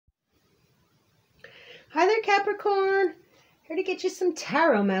Hi there, Capricorn. Here to get you some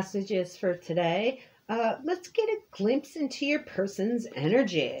tarot messages for today. Let's get a glimpse into your person's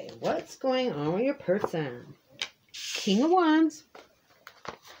energy. What's going on with your person? King of Wands.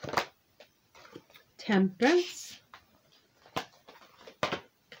 Temperance.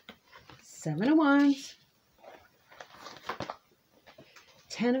 Seven of Wands.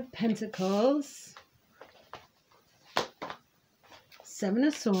 Ten of Pentacles. Seven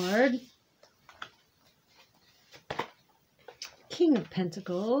of Swords. King of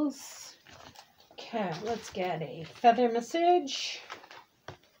Pentacles. Okay, let's get a feather message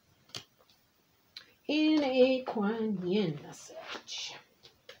and a Kuan Yin message.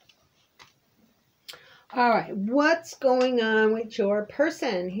 All right, what's going on with your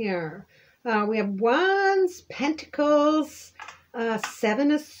person here? We have Wands, Pentacles,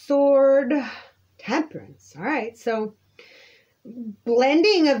 Seven of Swords, Temperance. All right, so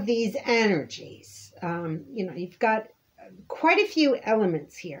blending of these energies. You've got quite a few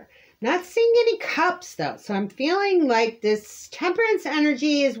elements here. Not seeing any cups though, so I'm feeling like this temperance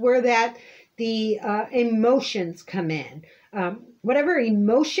energy is where the emotions come in. Whatever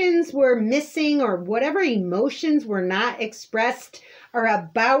emotions were missing or whatever emotions were not expressed are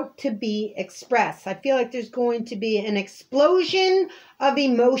about to be expressed. I feel like there's going to be an explosion of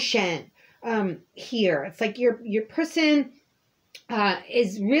emotion here. It's like your person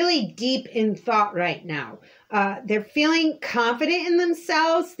is really deep in thought right now. They're feeling confident in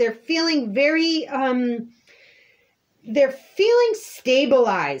themselves. They're feeling very, they're feeling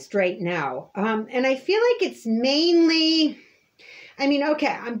stabilized right now. And I feel like it's mainly,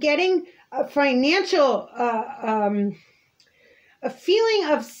 I'm getting a financial, a feeling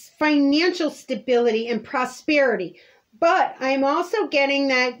of financial stability and prosperity. But I'm also getting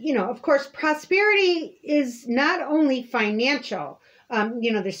that, of course, prosperity is not only financial.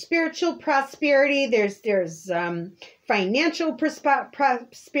 There's spiritual prosperity, there's financial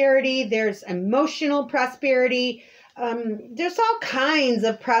prosperity, there's emotional prosperity. There's all kinds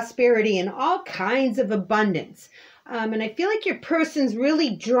of prosperity and all kinds of abundance. And I feel like your person's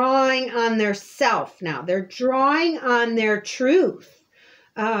really drawing on their self now. They're drawing on their truth.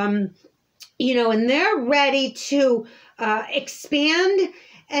 And they're ready to expand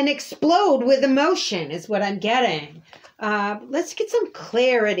and explode with emotion is what I'm getting. Let's get some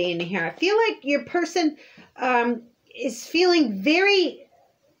clarity in here. I feel like your person is feeling very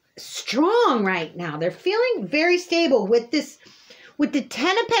strong right now. They're feeling very stable with the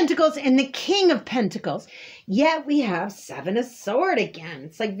Ten of Pentacles and the King of Pentacles. Yet we have Seven of Swords again.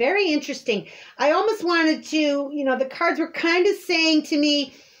 It's like very interesting. I almost wanted to, the cards were kind of saying to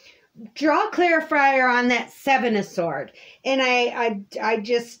me, draw a clarifier on that Seven of Swords. And I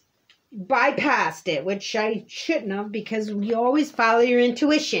just bypassed it, which I shouldn't have, because you always follow your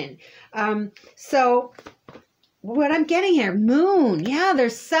intuition. So what I'm getting here, Moon. Yeah,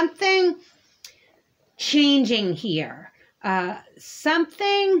 there's something changing here.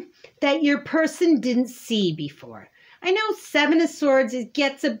 Something that your person didn't see before. I know Seven of Swords, it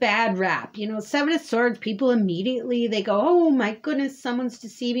gets a bad rap. Seven of Swords, people immediately, they go, oh my goodness, someone's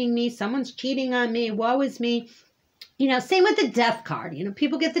deceiving me. Someone's cheating on me. Woe is me. Same with the Death card.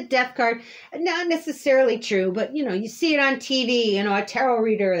 People get the Death card. Not necessarily true, but, you see it on TV, a tarot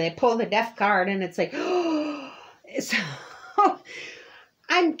reader, they pull the Death card and it's like, oh. So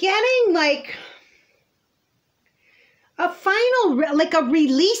I'm getting like a final, like a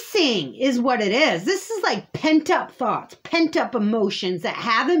releasing is what it is. This is like pent-up thoughts, pent-up emotions that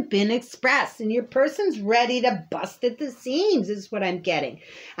haven't been expressed. And your person's ready to bust at the seams is what I'm getting.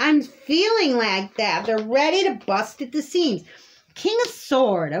 I'm feeling like that. They're ready to bust at the seams. King of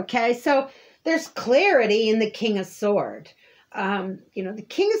Swords, okay? So there's clarity in the King of Swords. The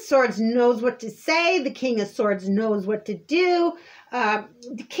King of Swords knows what to say. The King of Swords knows what to do.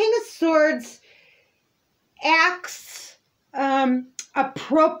 The King of Swords acts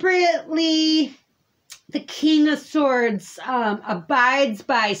appropriately. The King of Swords abides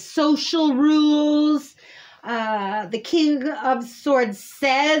by social rules. The King of Swords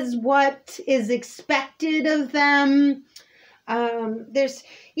says what is expected of them. There's,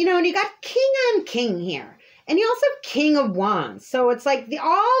 and you got king on king here. And you also have King of Wands. So it's like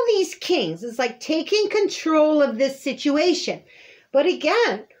all these kings. It's like taking control of this situation. But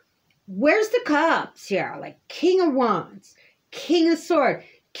again, where's the cups here? Like King of Wands, King of Swords,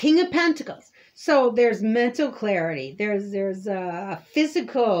 King of Pentacles. So there's mental clarity. There's a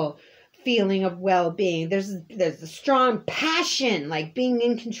physical feeling of well-being. There's a strong passion, like being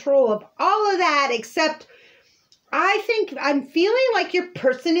in control of all of that, except I think I'm feeling like your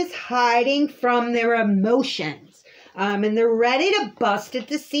person is hiding from their emotions. And they're ready to bust at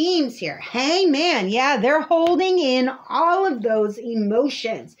the seams here. Hangman, yeah, they're holding in all of those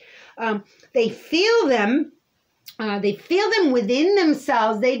emotions. They feel them. They feel them within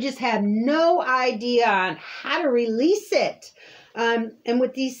themselves. They just have no idea on how to release it. And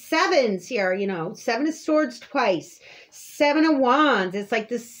with these sevens here, you know, 7 of Swords twice, 7 of Wands. It's like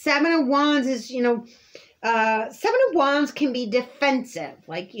the 7 of Wands is, you know, 7 of Wands can be defensive,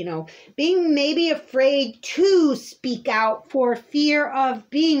 like, you know, being maybe afraid to speak out for fear of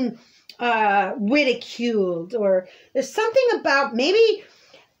being ridiculed, or there's something about maybe,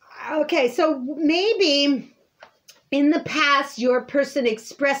 okay, so maybe in the past, your person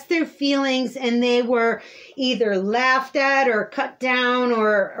expressed their feelings and they were either laughed at or cut down,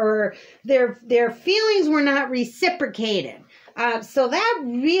 or their feelings were not reciprocated. So that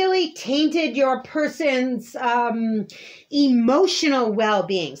really tainted your person's emotional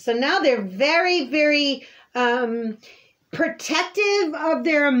well-being. So now they're very, very protective of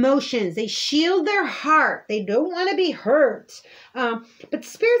their emotions. They shield their heart. They don't want to be hurt. But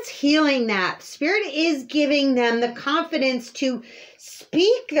Spirit's healing that. Spirit is giving them the confidence to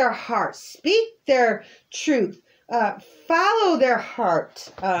speak their heart, speak their truth, follow their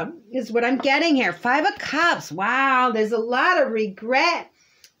heart, is what I'm getting here. 5 of Cups. Wow, there's a lot of regret.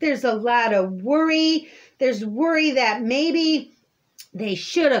 There's a lot of worry. There's worry that maybe they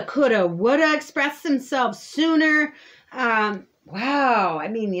shoulda, coulda, woulda expressed themselves sooner. Wow, I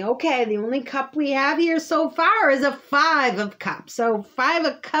mean, okay, the only cup we have here so far is a 5 of Cups. So 5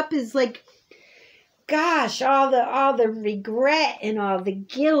 of Cups is like, gosh, all the regret and all the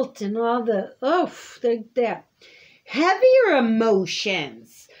guilt and all the heavier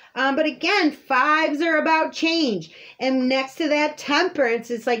emotions. But again, 5s are about change. And next to that,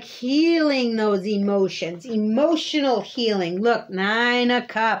 Temperance is like healing those emotions, emotional healing. Look, 9 of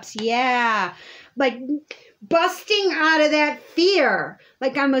Cups, yeah, like busting out of that fear.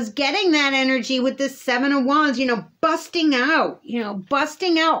 Like I was getting that energy with this 7 of Wands, you know, busting out,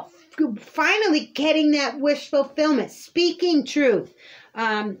 finally getting that wish fulfillment, speaking truth,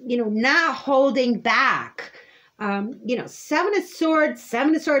 you know, not holding back. You know, 7 of Swords,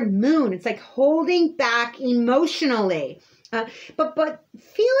 Moon. It's like holding back emotionally. But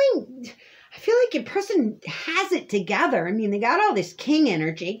feeling, I feel like your person has it together. I mean, they got all this King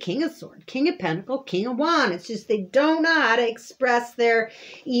energy, King of Swords, King of Pentacles, King of Wands. It's just they don't know how to express their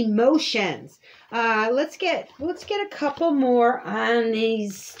emotions. Let's get a couple more on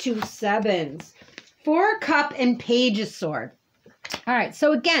these 2 7s. 4 of Cups and Page of Swords. All right,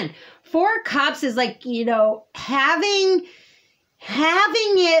 so again, 4 of Cups is like, you know, having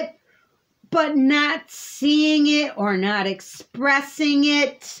it, but not seeing it or not expressing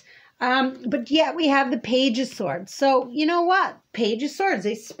it. But yet we have the Page of Swords. So you know what? Page of Swords,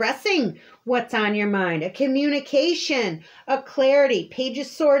 expressing what's on your mind, a communication, a clarity. Page of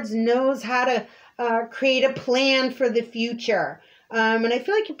Swords knows how to create a plan for the future. And I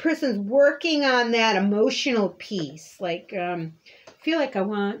feel like your person's working on that emotional piece. Like, I feel like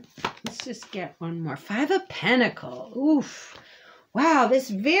let's just get one more. 5 of Pentacles. Oof. Wow, this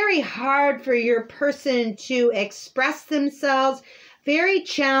is very hard for your person to express themselves. Very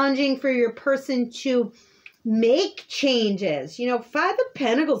challenging for your person to make changes. You know, 5 of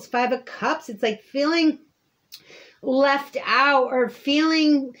Pentacles, 5 of Cups, it's like feeling left out or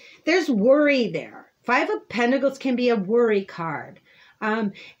feeling there's worry there. 5 of Pentacles can be a worry card.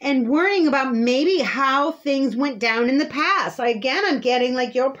 And worrying about maybe how things went down in the past. Again, I'm getting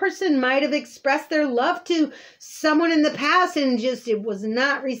like your person might have expressed their love to someone in the past and just it was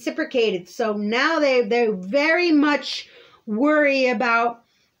not reciprocated. So now they very much worry about,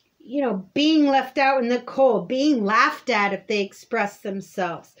 you know, being left out in the cold, being laughed at if they express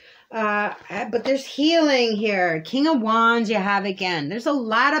themselves. But there's healing here. King of Wands you have again. There's a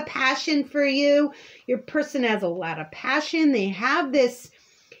lot of passion for you. Your person has a lot of passion. They have this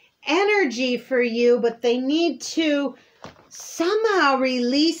energy for you, but they need to somehow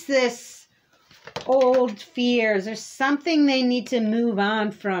release this old fears. There's something they need to move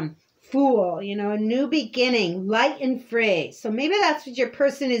on from. Fool, you know, a new beginning, light and free. So maybe that's what your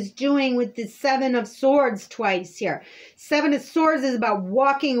person is doing with the 7 of Swords twice here. 7 of Swords is about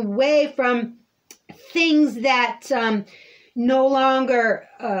walking away from things that no longer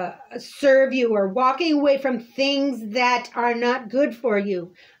serve you, or walking away from things that are not good for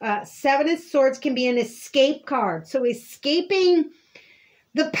you. 7 of Swords can be an escape card. So escaping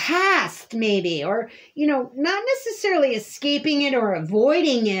the past maybe, or, you know, not necessarily escaping it or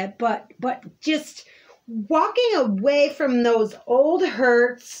avoiding it, but just walking away from those old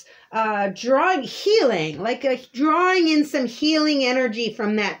hurts, drawing in some healing energy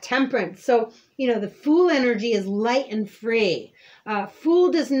from that Temperance. So, the Fool energy is light and free.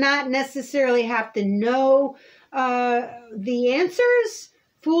 Fool does not necessarily have to know the answers.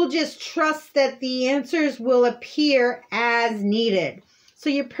 Fool just trusts that the answers will appear as needed. So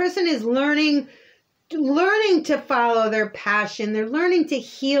your person is learning to follow their passion. They're learning to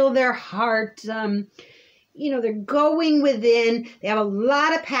heal their heart. They're going within. They have a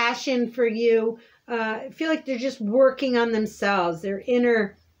lot of passion for you. I feel like they're just working on themselves. Their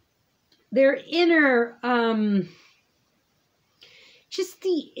inner, just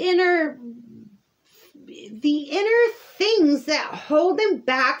the inner things that hold them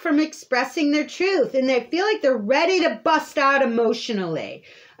back from expressing their truth. And they feel like they're ready to bust out emotionally.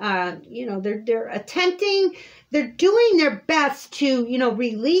 They're attempting, they're doing their best to,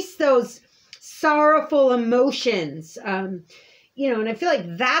 release those sorrowful emotions. And I feel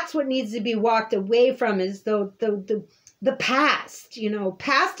like that's what needs to be walked away from, is the past.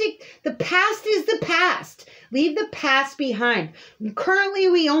 The past is the past. Leave the past behind. Currently,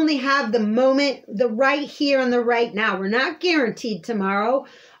 we only have the moment, the right here and the right now. We're not guaranteed tomorrow.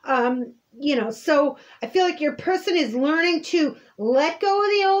 So I feel like your person is learning to let go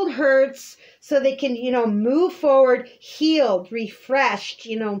of the old hurts so they can, move forward, healed, refreshed,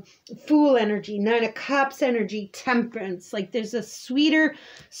 Fool energy, Nine of Cups energy, Temperance. Like there's a sweeter,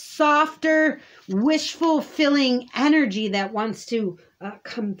 softer, wish-fulfilling energy that wants to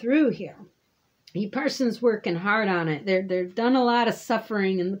come through here. Your person's working hard on it. They've done a lot of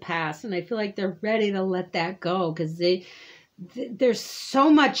suffering in the past, and I feel like they're ready to let that go because there's so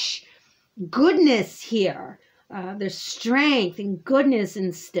much goodness here. There's strength and goodness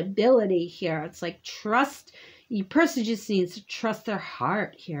and stability here. It's like trust. Your person just needs to trust their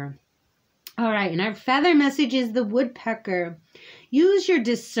heart here. All right, and our feather message is the woodpecker. Use your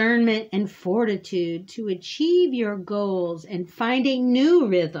discernment and fortitude to achieve your goals and find a new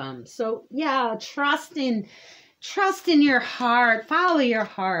rhythm. So yeah, trust in your heart. Follow your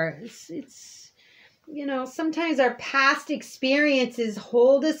heart. It's sometimes our past experiences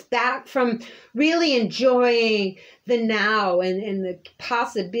hold us back from really enjoying the now and the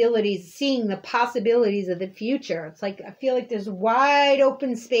possibilities, seeing the possibilities of the future. It's like, I feel like there's wide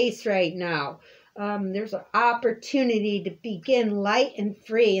open space right now. There's an opportunity to begin light and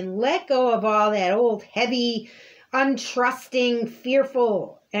free and let go of all that old, heavy, untrusting,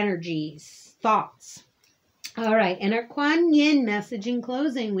 fearful energies, thoughts. All right, and our Kuan Yin message in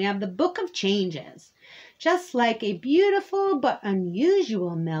closing, we have the Book of Changes. Just like a beautiful but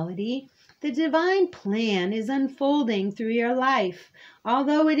unusual melody, the divine plan is unfolding through your life.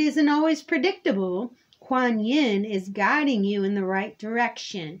 Although it isn't always predictable, Kuan Yin is guiding you in the right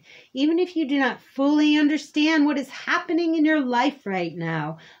direction. Even if you do not fully understand what is happening in your life right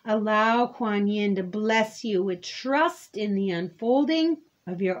now, allow Kuan Yin to bless you with trust in the unfolding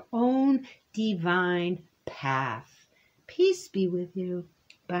of your own divine path. Peace be with you.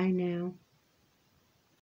 Bye now.